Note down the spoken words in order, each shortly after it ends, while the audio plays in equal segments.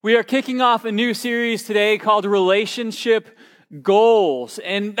We are kicking off a new series today called Relationship Goals.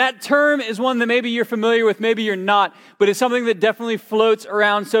 And that term is one that maybe you're familiar with, maybe you're not, but it's something that definitely floats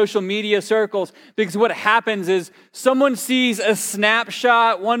around social media circles, because what happens is someone sees a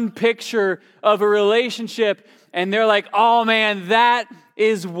snapshot, one picture of a relationship, and they're like, oh man, that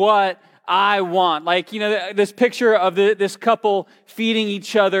is what I want. Like, this picture of this couple feeding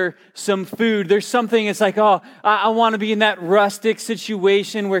each other some food. There's something, it's like, oh, I want to be in that rustic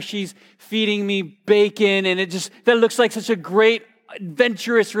situation where she's feeding me bacon, and that looks like such a great,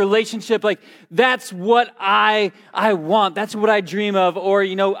 adventurous relationship. Like, that's what I want. That's what I dream of. Or,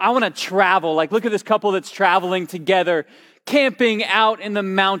 I want to travel. Like, look at this couple that's traveling together, camping out in the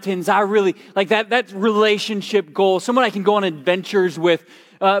mountains. I really like that. That's relationship goal. Someone I can go on adventures with.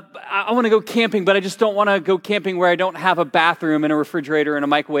 I want to go camping, but I just don't want to go camping where I don't have a bathroom and a refrigerator and a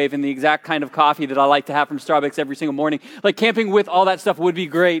microwave and the exact kind of coffee that I like to have from Starbucks every single morning. Like, camping with all that stuff would be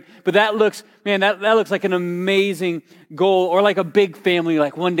great, but that looks like an amazing goal. Or like a big family.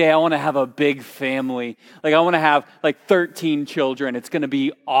 Like, one day I want to have a big family. Like, I want to have like 13 children. It's going to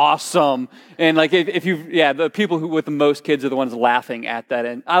be awesome. And like, the people who with the most kids are the ones laughing at that.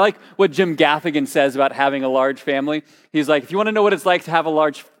 And I like what Jim Gaffigan says about having a large family. He's like, if you want to know what it's like to have a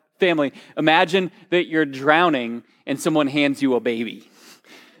large family, imagine that you're drowning and someone hands you a baby.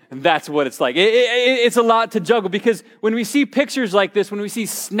 And that's what it's like. It's a lot to juggle, because when we see pictures like this, when we see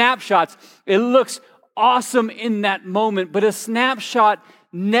snapshots, it looks awesome in that moment, but a snapshot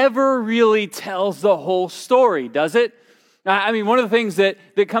never really tells the whole story, does it? I mean, one of the things that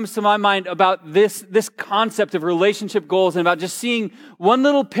comes to my mind about this concept of relationship goals and about just seeing one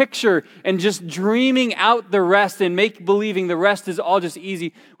little picture and just dreaming out the rest and believing the rest is all just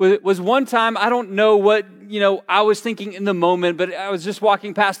easy was one time, I don't know what, I was thinking in the moment, but I was just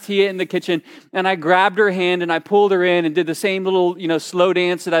walking past Tia in the kitchen, and I grabbed her hand and I pulled her in and did the same little, slow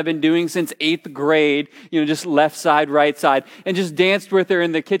dance that I've been doing since 8th grade, just left side, right side, and just danced with her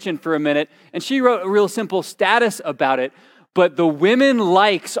in the kitchen for a minute. And she wrote a real simple status about it. But the women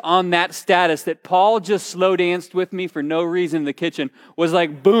likes on that status that Paul just slow danced with me for no reason in the kitchen was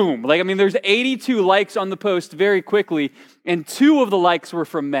like boom. Like, there's 82 likes on the post very quickly, and 2 of the likes were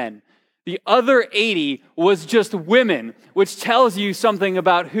from men. The other 80 was just women, which tells you something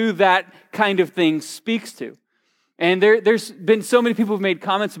about who that kind of thing speaks to. And there's been so many people who've made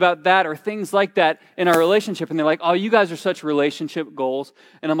comments about that or things like that in our relationship. And they're like, oh, you guys are such relationship goals.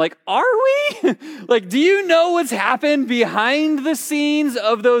 And I'm like, are we? Like, do you know what's happened behind the scenes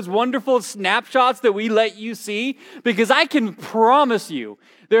of those wonderful snapshots that we let you see? Because I can promise you,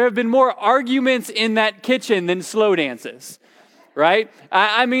 there have been more arguments in that kitchen than slow dances. Right?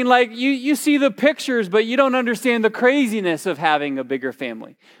 I mean, like, you see the pictures, but you don't understand the craziness of having a bigger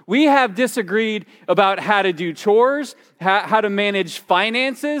family. We have disagreed about how to do chores, how to manage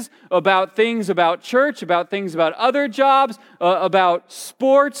finances, about things about church, about things about other jobs, about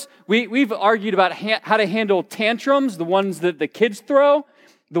sports. We've argued about how to handle tantrums, the ones that the kids throw,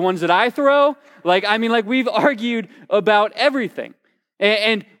 the ones that I throw. We've argued about everything.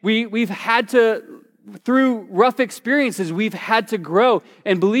 And we've had to, through rough experiences, we've had to grow.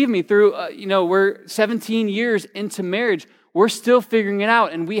 And believe me, through, we're 17 years into marriage, we're still figuring it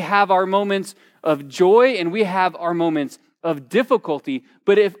out. And we have our moments of joy and we have our moments of difficulty.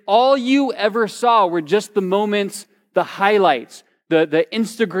 But if all you ever saw were just the moments, the highlights, the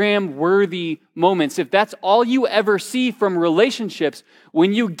Instagram-worthy moments, if that's all you ever see from relationships,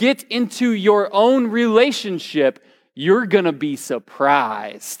 when you get into your own relationship, you're going to be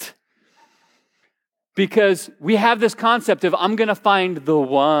surprised. Because we have this concept of, I'm going to find the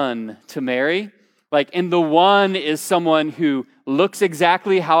one to marry. And the one is someone who looks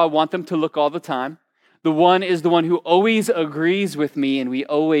exactly how I want them to look all the time. The one is the one who always agrees with me and we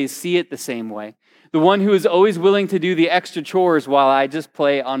always see it the same way. The one who is always willing to do the extra chores while I just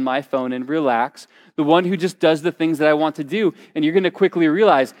play on my phone and relax. The one who just does the things that I want to do. And you're going to quickly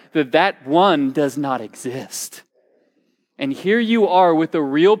realize that one does not exist. And here you are with a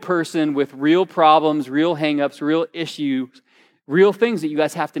real person with real problems, real hangups, real issues, real things that you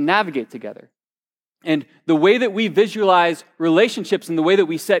guys have to navigate together. And the way that we visualize relationships and the way that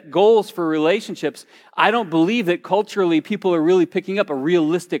we set goals for relationships, I don't believe that culturally people are really picking up a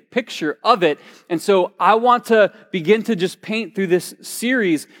realistic picture of it. And so I want to begin to just paint through this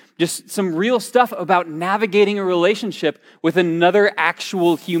series just some real stuff about navigating a relationship with another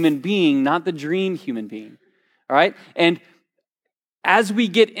actual human being, not the dream human being. All right? And as we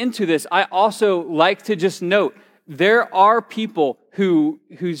get into this, I also like to just note, there are people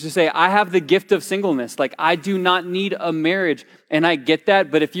who's to say, I have the gift of singleness. Like, I do not need a marriage. And I get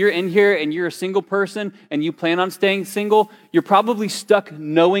that. But if you're in here and you're a single person and you plan on staying single, you're probably stuck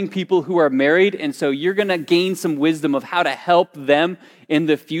knowing people who are married. And so you're going to gain some wisdom of how to help them in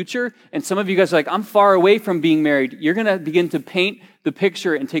the future. And some of you guys are like, I'm far away from being married. You're going to begin to paint the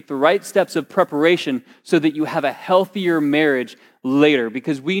picture and take the right steps of preparation so that you have a healthier marriage later,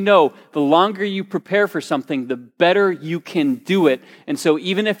 because we know the longer you prepare for something, the better you can do it. And so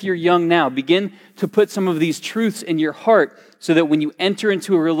even if you're young now, begin to put some of these truths in your heart so that when you enter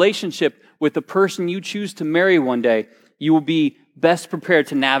into a relationship with the person you choose to marry one day, you will be best prepared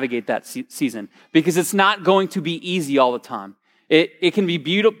to navigate that season, because it's not going to be easy all the time. It can be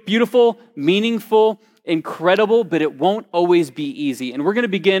beautiful, meaningful, incredible, but it won't always be easy. And we're going to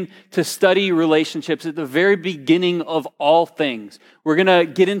begin to study relationships at the very beginning of all things. We're going to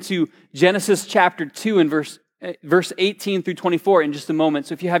get into Genesis chapter 2 and verse 18 through 24 in just a moment.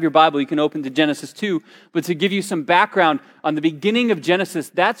 So if you have your Bible, you can open to Genesis 2. But to give you some background on the beginning of Genesis,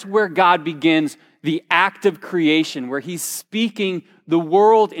 that's where God begins the act of creation, where he's speaking the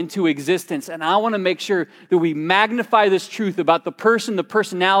world into existence. And I want to make sure that we magnify this truth about the person, the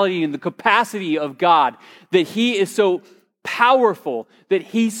personality, and the capacity of God, that he is so powerful that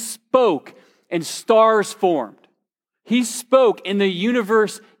he spoke and stars formed. He spoke and the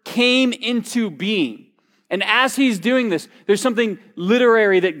universe came into being. And as he's doing this, there's something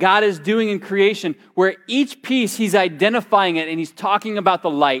literary that God is doing in creation where each piece he's identifying it and he's talking about the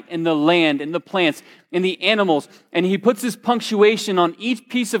light and the land and the plants and the animals. And he puts this punctuation on each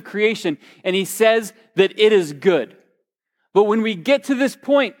piece of creation and he says that it is good. But when we get to this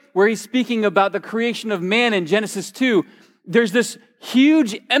point where he's speaking about the creation of man in Genesis 2, there's this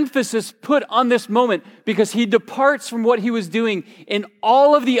huge emphasis put on this moment because he departs from what he was doing in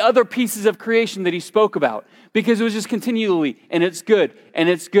all of the other pieces of creation that he spoke about, because it was just continually, and it's good, and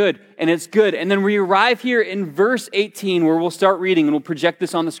it's good, and it's good. And then we arrive here in verse 18 where we'll start reading, and we'll project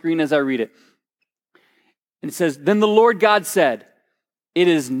this on the screen as I read it. And it says, "Then the Lord God said, 'It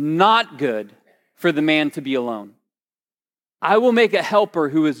is not good for the man to be alone. I will make a helper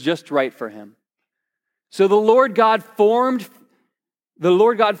who is just right for him.' So the Lord God formed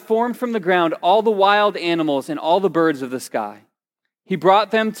from the ground all the wild animals and all the birds of the sky. He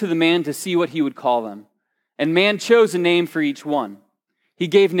brought them to the man to see what he would call them. And man chose a name for each one. He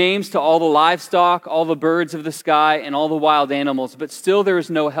gave names to all the livestock, all the birds of the sky, and all the wild animals, but still there was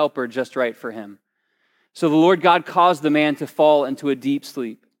no helper just right for him. So the Lord God caused the man to fall into a deep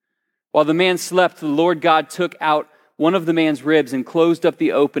sleep. While the man slept, the Lord God took out one of the man's ribs and closed up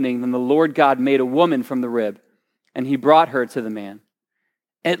the opening. Then the Lord God made a woman from the rib, and he brought her to the man.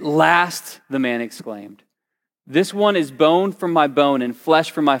 'At last,' the man exclaimed, 'this one is bone from my bone and flesh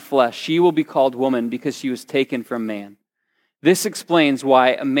from my flesh. She will be called woman because she was taken from man.' This explains why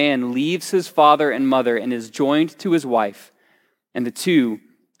a man leaves his father and mother and is joined to his wife, and the two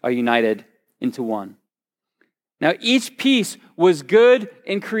are united into one." Now, each piece was good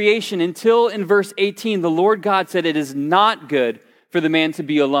in creation until in verse 18, the Lord God said it is not good for the man to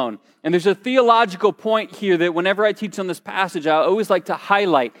be alone. And there's a theological point here that whenever I teach on this passage, I always like to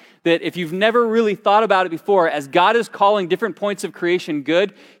highlight that if you've never really thought about it before, as God is calling different points of creation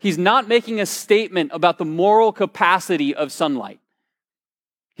good, he's not making a statement about the moral capacity of sunlight.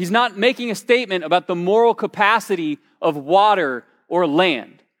 He's not making a statement about the moral capacity of water or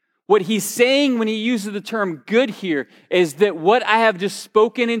land. What he's saying when he uses the term good here is that what I have just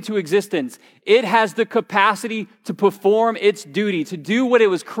spoken into existence, it has the capacity to perform its duty, to do what it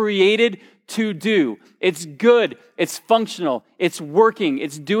was created to do. It's good, it's functional, it's working,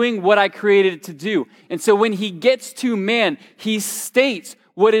 it's doing what I created it to do. And so when he gets to man, he states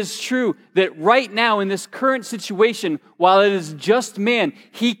what is true, that right now in this current situation, while it is just man,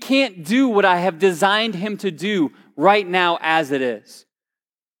 he can't do what I have designed him to do right now as it is.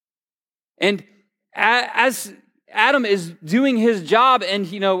 And as Adam is doing his job, and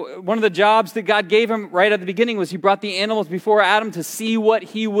one of the jobs that God gave him right at the beginning was he brought the animals before Adam to see what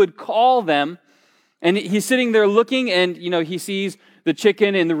he would call them. And he's sitting there looking, and he sees the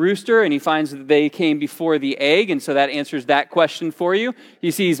chicken and the rooster, and he finds that they came before the egg, and so that answers that question for you. He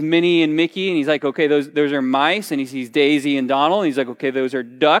sees Minnie and Mickey, and he's like, okay, those are mice. And he sees Daisy and Donald, and he's like, okay, those are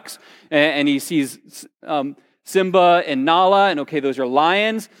ducks. And he sees Simba and Nala, and okay, those are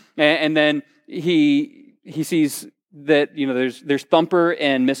lions. And then he sees that there's Thumper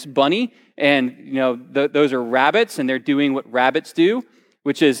and Miss Bunny, and those are rabbits, and they're doing what rabbits do,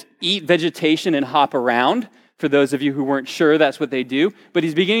 which is eat vegetation and hop around. For those of you who weren't sure, that's what they do. But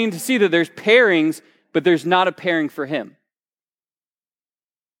he's beginning to see that there's pairings, but there's not a pairing for him.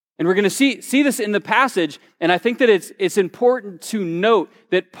 And we're going to see this in the passage, and I think that it's important to note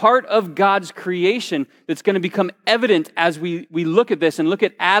that part of God's creation that's going to become evident as we look at this and look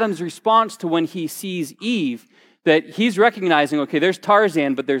at Adam's response to when he sees Eve, that he's recognizing, okay, there's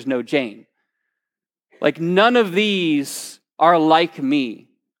Tarzan, but there's no Jane. Like, none of these are like me.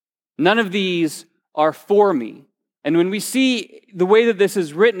 None of these are for me. And when we see the way that this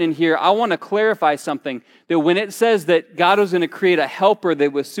is written in here, I want to clarify something, that when it says that God was going to create a helper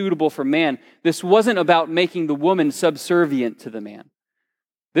that was suitable for man, this wasn't about making the woman subservient to the man.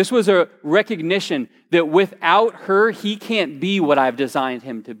 This was a recognition that without her, he can't be what I've designed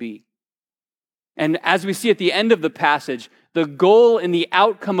him to be. And as we see at the end of the passage, the goal and the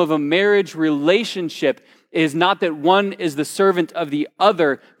outcome of a marriage relationship is not that one is the servant of the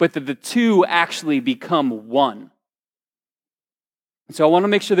other, but that the two actually become one. So I want to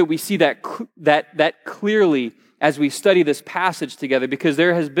make sure that we see that clearly as we study this passage together, because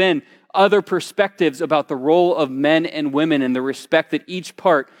there has been other perspectives about the role of men and women and the respect that each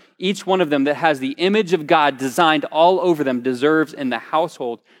one of them that has the image of God designed all over them deserves in the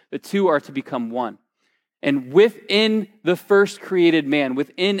household. The two are to become one. And within the first created man,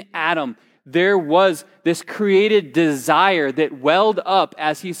 within Adam, there was this created desire that welled up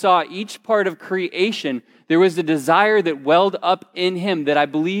as he saw each part of creation. There was a desire that welled up in him that I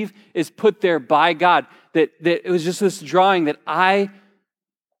believe is put there by God. That it was just this drawing that I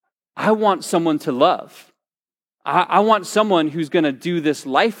want someone to love. I want someone who's going to do this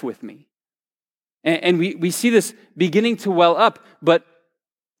life with me. And we see this beginning to well up, but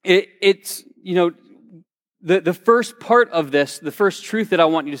it's, the first part of this, the first truth that I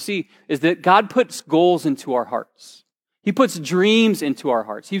want you to see is that God puts goals into our hearts. He puts dreams into our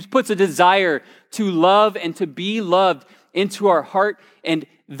hearts. He puts a desire to love and to be loved into our heart. And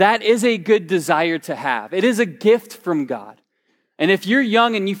that is a good desire to have. It is a gift from God. And if you're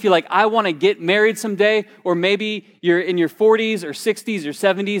young and you feel like, I want to get married someday, or maybe you're in your 40s or 60s or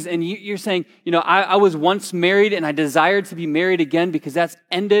 70s and you're saying, I was once married and I desired to be married again because that's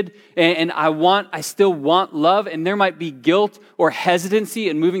ended, and I still want love, and there might be guilt or hesitancy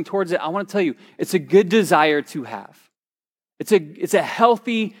in moving towards it. I want to tell you, it's a good desire to have. It's a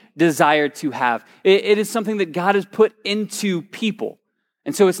healthy desire to have. It is something that God has put into people.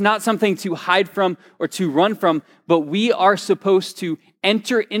 And so it's not something to hide from or to run from, but we are supposed to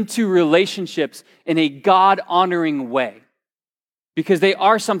enter into relationships in a God-honoring way, because they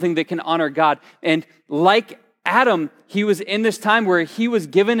are something that can honor God. And like Adam, he was in this time where he was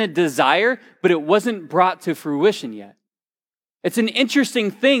given a desire, but it wasn't brought to fruition yet. It's an interesting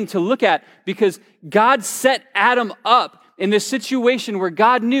thing to look at, because God set Adam up in this situation where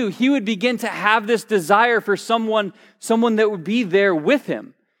God knew he would begin to have this desire for someone that would be there with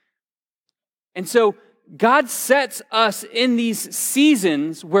him. And so God sets us in these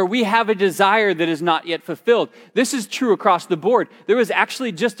seasons where we have a desire that is not yet fulfilled. This is true across the board. There was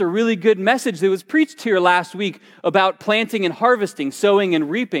actually just a really good message that was preached here last week about planting and harvesting, sowing and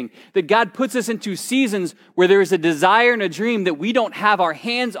reaping, that God puts us into seasons where there is a desire and a dream that we don't have our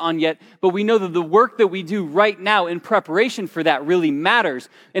hands on yet, but we know that the work that we do right now in preparation for that really matters.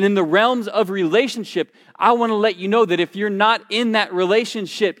 And in the realms of relationship, I want to let you know that if you're not in that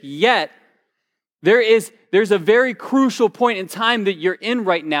relationship yet, there's a very crucial point in time that you're in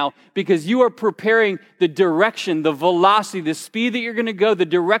right now, because you are preparing the direction, the velocity, the speed that you're going to go, the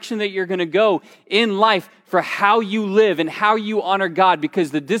direction that you're going to go in life for how you live and how you honor God, because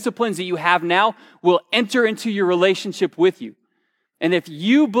the disciplines that you have now will enter into your relationship with you. And if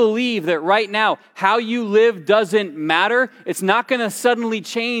you believe that right now how you live doesn't matter, it's not going to suddenly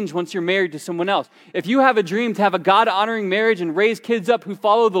change once you're married to someone else. If you have a dream to have a God-honoring marriage and raise kids up who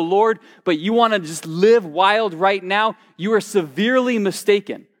follow the Lord, but you want to just live wild right now, you are severely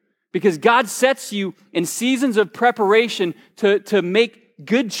mistaken. Because God sets you in seasons of preparation to make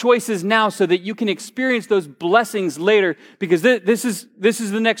good choices now so that you can experience those blessings later. Because this is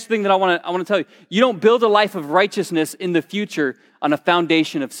the next thing that I want to tell you. You don't build a life of righteousness in the future on a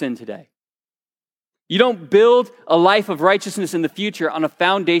foundation of sin today. You don't build a life of righteousness in the future on a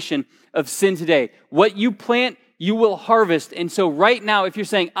foundation of sin today. What you plant, you will harvest. And so right now, if you're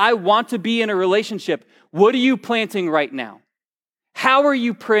saying, I want to be in a relationship, what are you planting right now? How are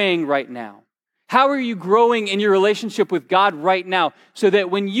you praying right now? How are you growing in your relationship with God right now, so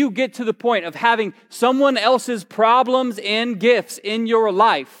that when you get to the point of having someone else's problems and gifts in your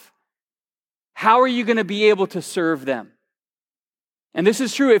life, how are you going to be able to serve them? And this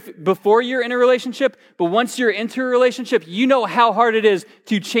is true before you're in a relationship, but once you're into a relationship, you know how hard it is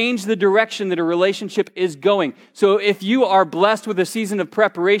to change the direction that a relationship is going. So if you are blessed with a season of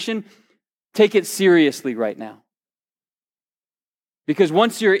preparation, take it seriously right now. Because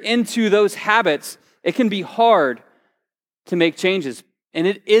once you're into those habits, it can be hard to make changes. And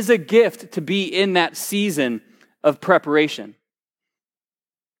it is a gift to be in that season of preparation.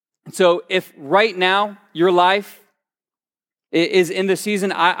 And so if right now your life is in the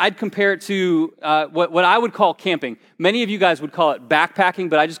season, I'd compare it to what I would call camping. Many of you guys would call it backpacking,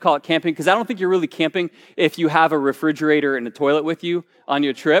 but I just call it camping because I don't think you're really camping if you have a refrigerator and a toilet with you on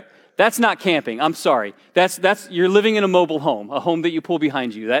your trip. That's not camping. I'm sorry. That's you're living in a mobile home, a home that you pull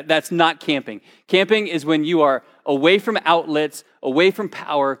behind you. That's not camping. Camping is when you are away from outlets, away from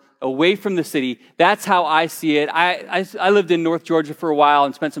power, away from the city. That's how I see it. I lived in North Georgia for a while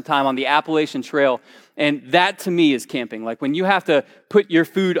and spent some time on the Appalachian Trail, and that to me is camping. Like when you have to put your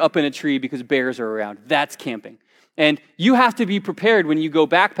food up in a tree because bears are around, that's camping. And you have to be prepared when you go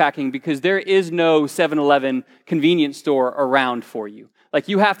backpacking because there is no 7-Eleven convenience store around for you. Like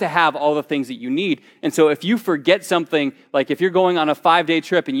you have to have all the things that you need. And so if you forget something, like if you're going on a 5-day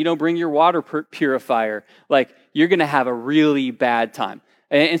trip and you don't bring your water purifier, like you're going to have a really bad time.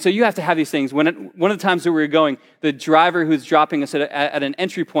 And so you have to have these things. One of the times that we were going, the driver who's dropping us at an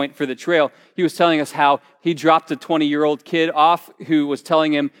entry point for the trail, he was telling us how he dropped a 20-year-old kid off who was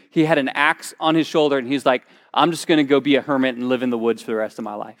telling him he had an axe on his shoulder. And he's like, I'm just going to go be a hermit and live in the woods for the rest of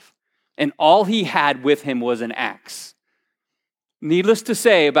my life. And all he had with him was an axe. Needless to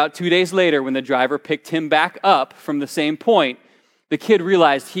say, about 2 days later, when the driver picked him back up from the same point, the kid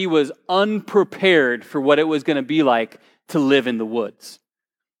realized he was unprepared for what it was going to be like to live in the woods.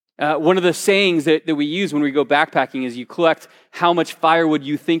 One of the sayings that we use when we go backpacking is you collect how much firewood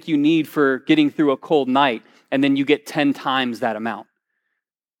you think you need for getting through a cold night, and then you get 10 times that amount.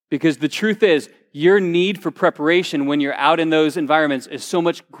 Because the truth is, your need for preparation when you're out in those environments is so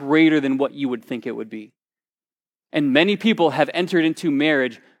much greater than what you would think it would be. And many people have entered into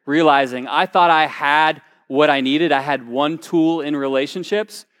marriage realizing, I thought I had what I needed. I had one tool in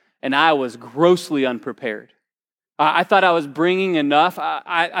relationships, and I was grossly unprepared. I thought I was bringing enough.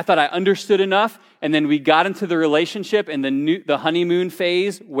 I thought I understood enough, and then we got into the relationship, and the honeymoon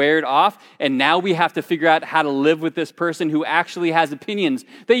phase weared off, and now we have to figure out how to live with this person who actually has opinions.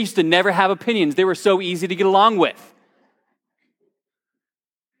 They used to never have opinions. They were so easy to get along with.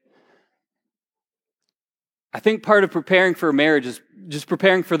 I think part of preparing for a marriage is just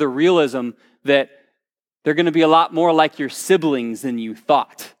preparing for the realism that they're going to be a lot more like your siblings than you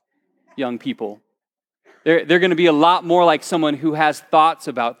thought, young people. They're going to be a lot more like someone who has thoughts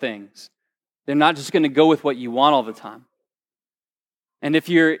about things. They're not just going to go with what you want all the time. And if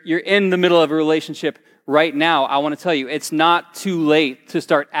you're in the middle of a relationship right now, I want to tell you, it's not too late to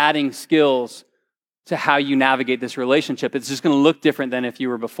start adding skills to how you navigate this relationship. It's just going to look different than if you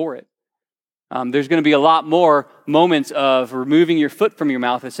were before it. There's going to be a lot more moments of removing your foot from your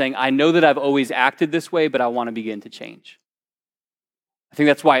mouth and saying, I know that I've always acted this way, but I want to begin to change. I think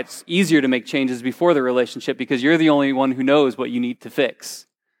that's why it's easier to make changes before the relationship, because you're the only one who knows what you need to fix.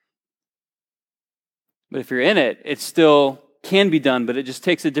 But if you're in it, it still can be done, but it just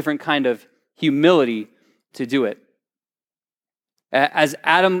takes a different kind of humility to do it. As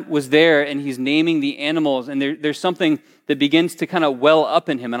Adam was there and he's naming the animals, and there's something that begins to kind of well up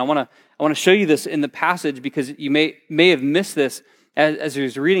in him. And I want to show you this in the passage because you may have missed this as he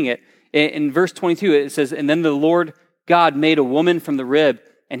was reading it. In verse 22, it says, and then the Lord God made a woman from the rib,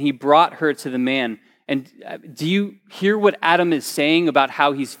 and he brought her to the man. And do you hear what Adam is saying about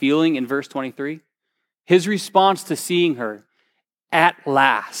how he's feeling in verse 23? His response to seeing her, at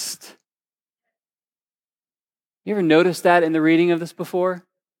last. You ever noticed that in the reading of this before?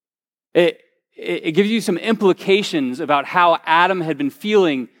 It gives you some implications about how Adam had been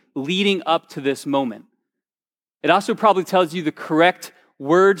feeling leading up to this moment. It also probably tells you the correct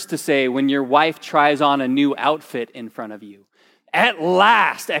words to say when your wife tries on a new outfit in front of you. At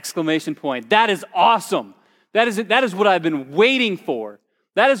last! Exclamation point. That is awesome. That is what I've been waiting for.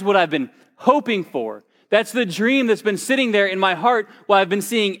 That is what I've been hoping for. That's the dream that's been sitting there in my heart while I've been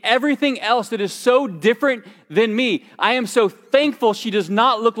seeing everything else that is so different than me. I am so thankful she does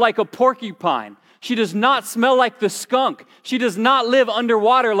not look like a porcupine. She does not smell like the skunk. She does not live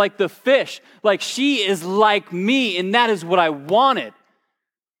underwater like the fish. Like she is like me, and that is what I wanted.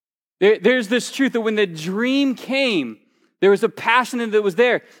 There's this truth that when the dream came, there was a passion that was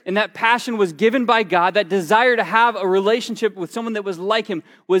there, and that passion was given by God. That desire to have a relationship with someone that was like him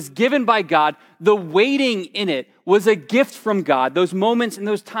was given by God. The waiting in it was a gift from God. Those moments and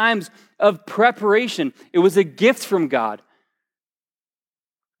those times of preparation, it was a gift from God.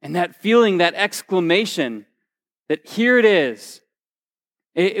 And that feeling, that exclamation, that here it is.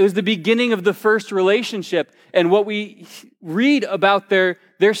 It was the beginning of the first relationship. And what we read about their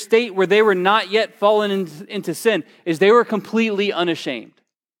their state where they were not yet fallen into sin is they were completely unashamed.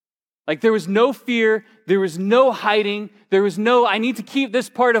 Like there was no fear, there was no hiding, there was no, I need to keep this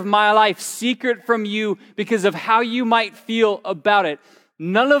part of my life secret from you because of how you might feel about it.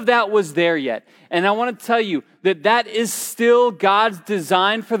 None of that was there yet. And I want to tell you that that is still God's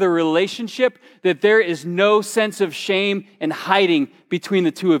design for the relationship, that there is no sense of shame and hiding between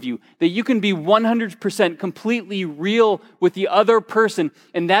the two of you, that you can be 100% completely real with the other person.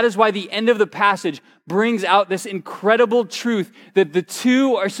 And that is why the end of the passage brings out this incredible truth that the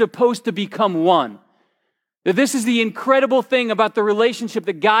two are supposed to become one. That this is the incredible thing about the relationship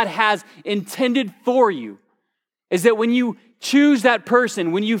that God has intended for you, is that when you choose that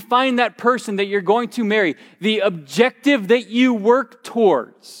person, when you find that person that you're going to marry, the objective that you work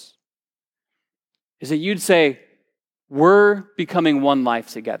towards is that you'd say, we're becoming one life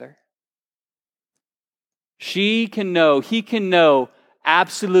together. She can know, he can know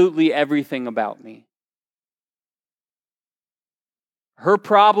absolutely everything about me. Her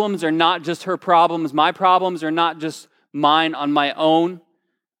problems are not just her problems. My problems are not just mine on my own,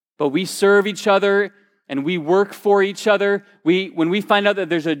 but we serve each other and we work for each other. When we find out that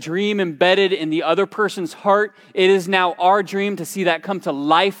there's a dream embedded in the other person's heart, it is now our dream to see that come to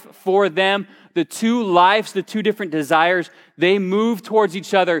life for them. The two lives, the two different desires, they move towards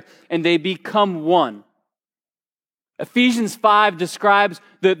each other and they become one. Ephesians 5 describes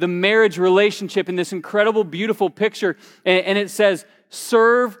the marriage relationship in this incredible, beautiful picture. And it says,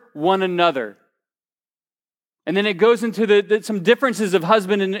 serve one another. And then it goes into some differences of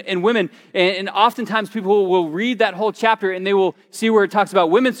husband and women. And oftentimes people will read that whole chapter and they will see where it talks about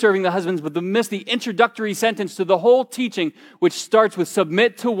women serving the husbands, but they'll miss the introductory sentence to the whole teaching, which starts with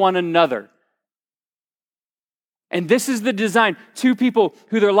submit to one another. And this is the design. Two people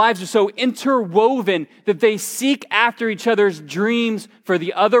who their lives are so interwoven that they seek after each other's dreams for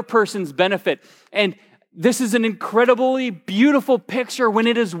the other person's benefit. And this is an incredibly beautiful picture when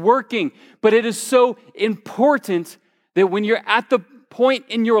it is working, but it is so important that when you're at the point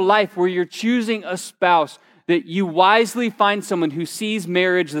in your life where you're choosing a spouse, that you wisely find someone who sees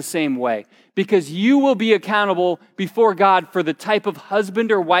marriage the same way, because you will be accountable before God for the type of husband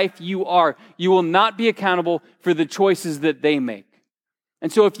or wife you are. You will not be accountable for the choices that they make.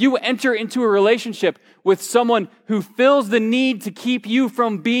 And so if you enter into a relationship with someone who feels the need to keep you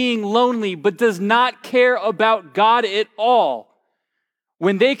from being lonely, but does not care about God at all,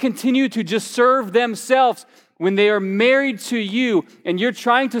 when they continue to just serve themselves, when they are married to you and you're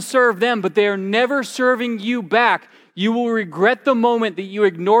trying to serve them, but they are never serving you back, you will regret the moment that you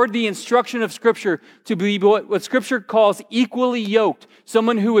ignored the instruction of Scripture to be what Scripture calls equally yoked,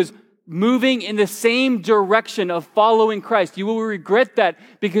 someone who is moving in the same direction of following Christ. You will regret that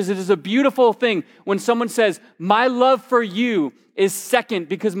because it is a beautiful thing when someone says, my love for you is second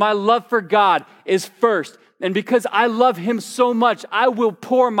because my love for God is first. And because I love Him so much, I will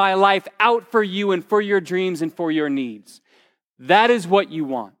pour my life out for you and for your dreams and for your needs. That is what you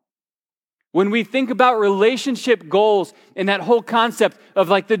want. When we think about relationship goals and that whole concept of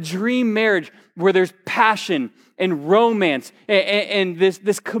like the dream marriage where there's passion and romance and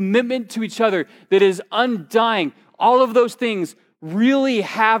this commitment to each other that is undying, all of those things really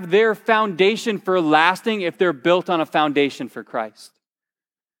have their foundation for lasting if they're built on a foundation for Christ.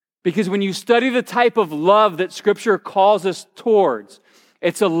 Because when you study the type of love that Scripture calls us towards,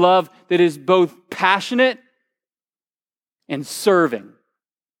 it's a love that is both passionate and serving.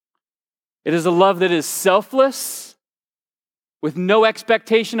 It is a love that is selfless, with no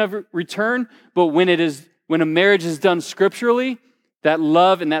expectation of return, but when a marriage is done scripturally, that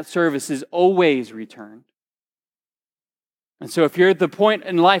love and that service is always returned. And so if you're at the point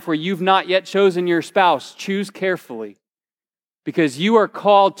in life where you've not yet chosen your spouse, choose carefully, because you are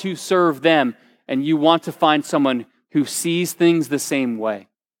called to serve them and you want to find someone who sees things the same way.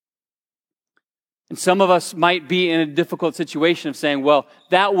 And some of us might be in a difficult situation of saying, well,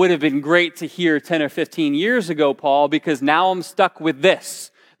 that would have been great to hear 10 or 15 years ago, Paul, because now I'm stuck with this.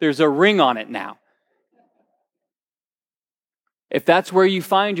 There's a ring on it now. If that's where you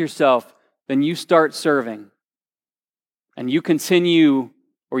find yourself, then you start serving. And you continue,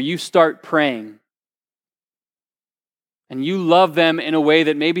 or you start praying. And you love them in a way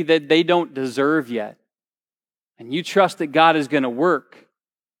that maybe that they don't deserve yet. And you trust that God is going to work.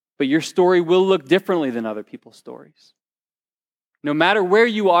 But your story will look differently than other people's stories. No matter where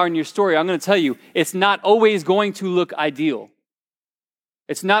you are in your story, I'm going to tell you, it's not always going to look ideal.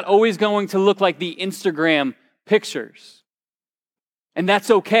 It's not always going to look like the Instagram pictures. And that's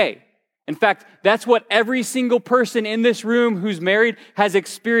okay. In fact, that's what every single person in this room who's married has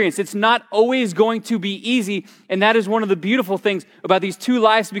experienced. It's not always going to be easy, and that is one of the beautiful things about these two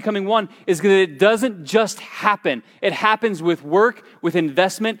lives becoming one, is that it doesn't just happen. It happens with work, with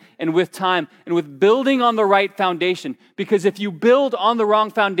investment, and with time, and with building on the right foundation. Because if you build on the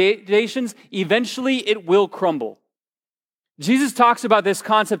wrong foundations, eventually it will crumble. Jesus talks about this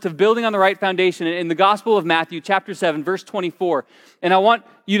concept of building on the right foundation in the Gospel of Matthew, chapter 7, verse 24. And I want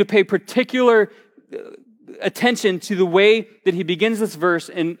you to pay particular attention to the way that he begins this verse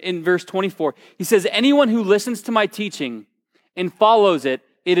in verse 24. He says, anyone who listens to my teaching and follows it,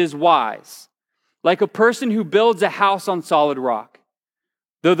 it is wise, like a person who builds a house on solid rock.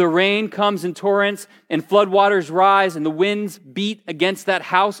 Though the rain comes in torrents and floodwaters rise and the winds beat against that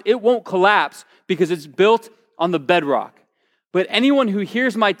house, it won't collapse because it's built on the bedrock. But anyone who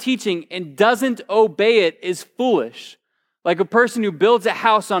hears my teaching and doesn't obey it is foolish, like a person who builds a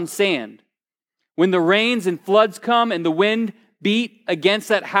house on sand. When the rains and floods come and the wind beat against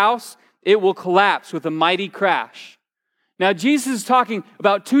that house, it will collapse with a mighty crash. Now, Jesus is talking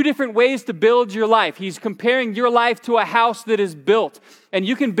about two different ways to build your life. He's comparing your life to a house that is built. And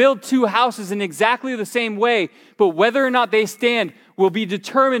you can build two houses in exactly the same way, but whether or not they stand will be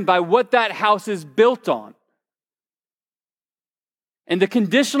determined by what that house is built on. And the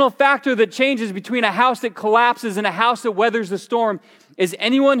conditional factor that changes between a house that collapses and a house that weathers the storm is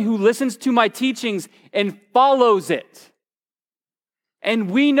anyone who listens to my teachings and follows it.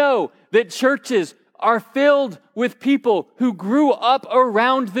 And we know that churches are filled with people who grew up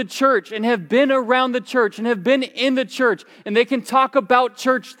around the church and have been around the church and have been in the church, and they can talk about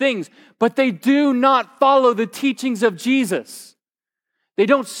church things, but they do not follow the teachings of Jesus. They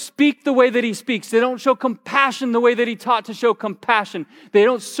don't speak the way that he speaks. They don't show compassion the way that he taught to show compassion. They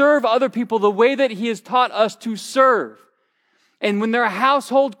don't serve other people the way that he has taught us to serve. And when their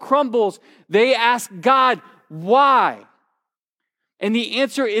household crumbles, they ask God, why? And the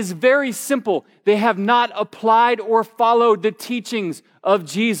answer is very simple. They have not applied or followed the teachings of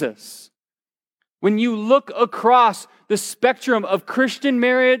Jesus. When you look across the spectrum of Christian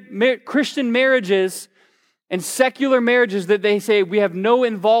marriages and secular marriages that they say we have no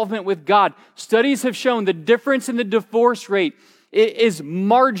involvement with God, studies have shown the difference in the divorce rate is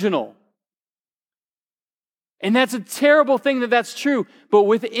marginal. And that's a terrible thing that that's true. But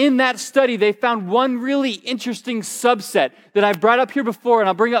within that study, they found one really interesting subset that I've brought up here before, and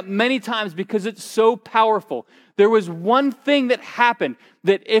I'll bring up many times because it's so powerful. There was one thing that happened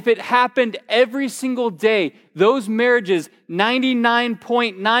that if it happened every single day, those marriages,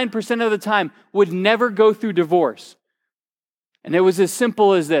 99.9% of the time, would never go through divorce. And it was as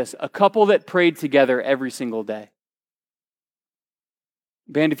simple as this: a couple that prayed together every single day.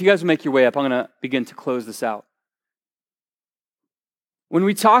 Band, if you guys will make your way up, I'm going to begin to close this out. When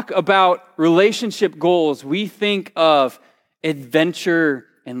we talk about relationship goals, we think of adventure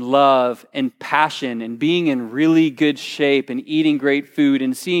and love and passion and being in really good shape and eating great food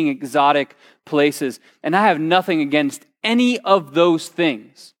and seeing exotic places. And I have nothing against any of those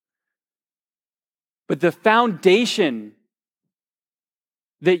things. But the foundation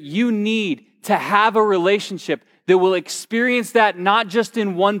that you need to have a relationship that will experience that not just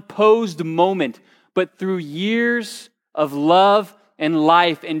in one posed moment, but through years of love and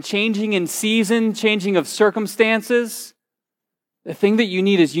life and changing in season, changing of circumstances. The thing that you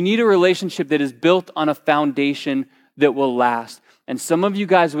need is you need a relationship that is built on a foundation that will last. And some of you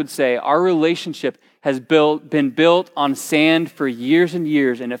guys would say our relationship has been built on sand for years and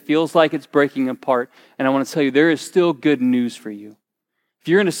years, and it feels like it's breaking apart. And I want to tell you, there is still good news for you. If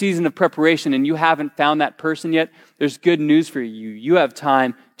you're in a season of preparation and you haven't found that person yet, there's good news for you. You have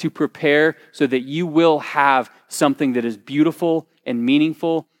time to prepare so that you will have something that is beautiful and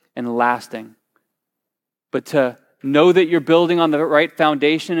meaningful and lasting. But to know that you're building on the right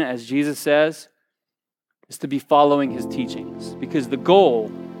foundation, as Jesus says, is to be following his teachings. Because the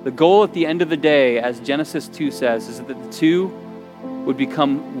goal at the end of the day, as Genesis 2 says, is that the two would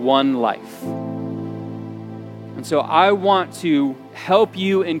become one life. And so I want to help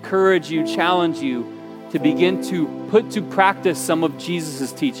you, encourage you, challenge you to begin to put to practice some of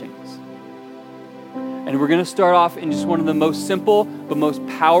Jesus' teachings. And we're going to start off in just one of the most simple but most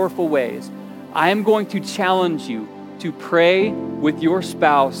powerful ways. I am going to challenge you to pray with your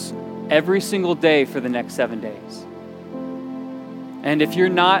spouse every single day for the next 7 days. And if you're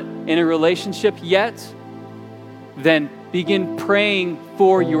not in a relationship yet, then begin praying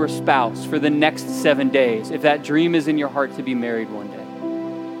for your spouse for the next 7 days, if that dream is in your heart to be married one day.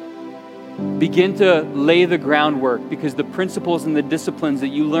 Begin to lay the groundwork, because the principles and the disciplines that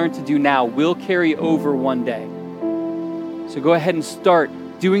you learn to do now will carry over one day. So go ahead and start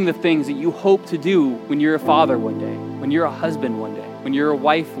doing the things that you hope to do when you're a father one day, when you're a husband one day, when you're a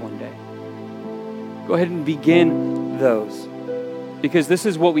wife one day. Go ahead and begin those, because this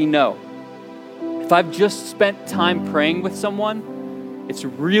is what we know. If I've just spent time praying with someone, it's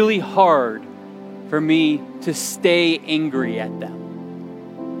really hard for me to stay angry at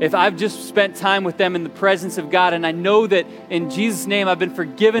them. If I've just spent time with them in the presence of God, and I know that in Jesus' name I've been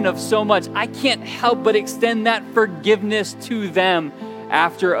forgiven of so much, I can't help but extend that forgiveness to them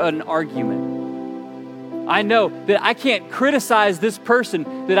after an argument. I know that I can't criticize this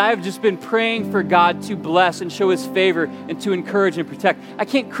person that I have just been praying for God to bless and show his favor and to encourage and protect. I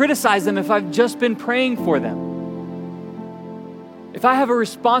can't criticize them if I've just been praying for them. If I have a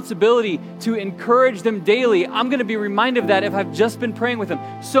responsibility to encourage them daily, I'm going to be reminded of that if I've just been praying with them.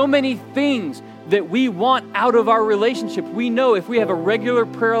 So many things that we want out of our relationship. We know if we have a regular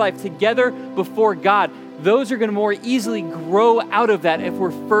prayer life together before God, those are going to more easily grow out of that if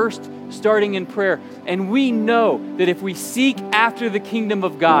we're first starting in prayer. And we know that if we seek after the kingdom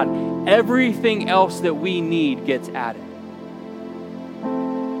of God, everything else that we need gets added.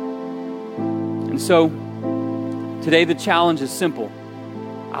 And so, today the challenge is simple.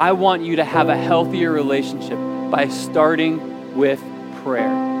 I want you to have a healthier relationship by starting with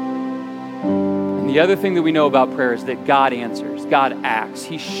prayer. And the other thing that we know about prayer is that God answers, God acts,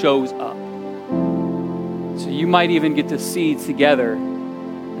 he shows up. So you might even get to see together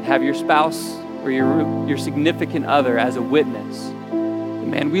and have your spouse or your significant other as a witness.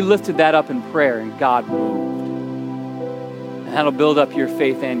 And man, we lifted that up in prayer and God moved. And that'll build up your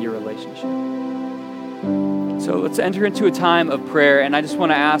faith and your relationship. So let's enter into a time of prayer, and I just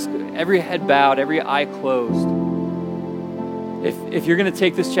want to ask, every head bowed, every eye closed, if you're going to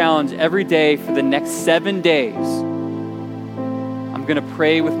take this challenge every day for the next 7 days, I'm going to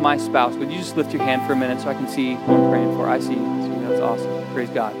pray with my spouse. Would you just lift your hand for a minute so I can see who I'm praying for? I see you. That's awesome. Praise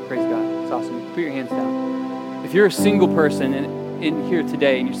God. Praise God. It's awesome. Put your hands down. If you're a single person in here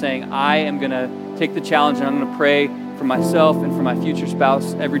today and you're saying, I am going to take the challenge and I'm going to pray for myself and for my future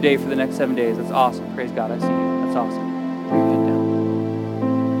spouse every day for the next 7 days, that's awesome. Praise God. I see you. That's awesome. Put your hand down.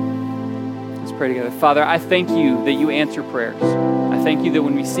 Let's pray together. Father, I thank you that you answer prayers. I thank you that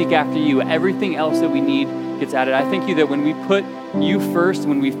when we seek after you, everything else that we need gets added. I thank you that when we put you first,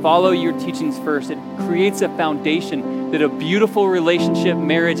 when we follow your teachings first, it creates a foundation that a beautiful relationship,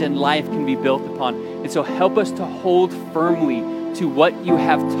 marriage, and life can be built upon. And so help us to hold firmly to what you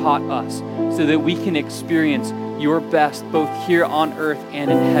have taught us so that we can experience your best both here on earth and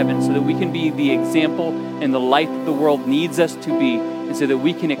in heaven, so that we can be the example and the light that the world needs us to be, and so that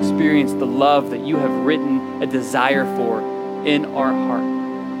we can experience the love that you have written a desire for in our heart.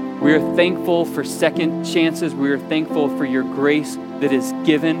 We are thankful for second chances. We are thankful for your grace that is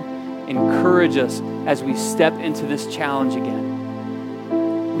given. Encourage us as we step into this challenge again.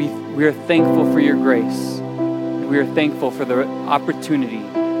 We are thankful for your grace. We are thankful for the opportunity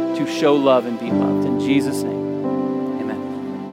to show love and be loved. In Jesus' name.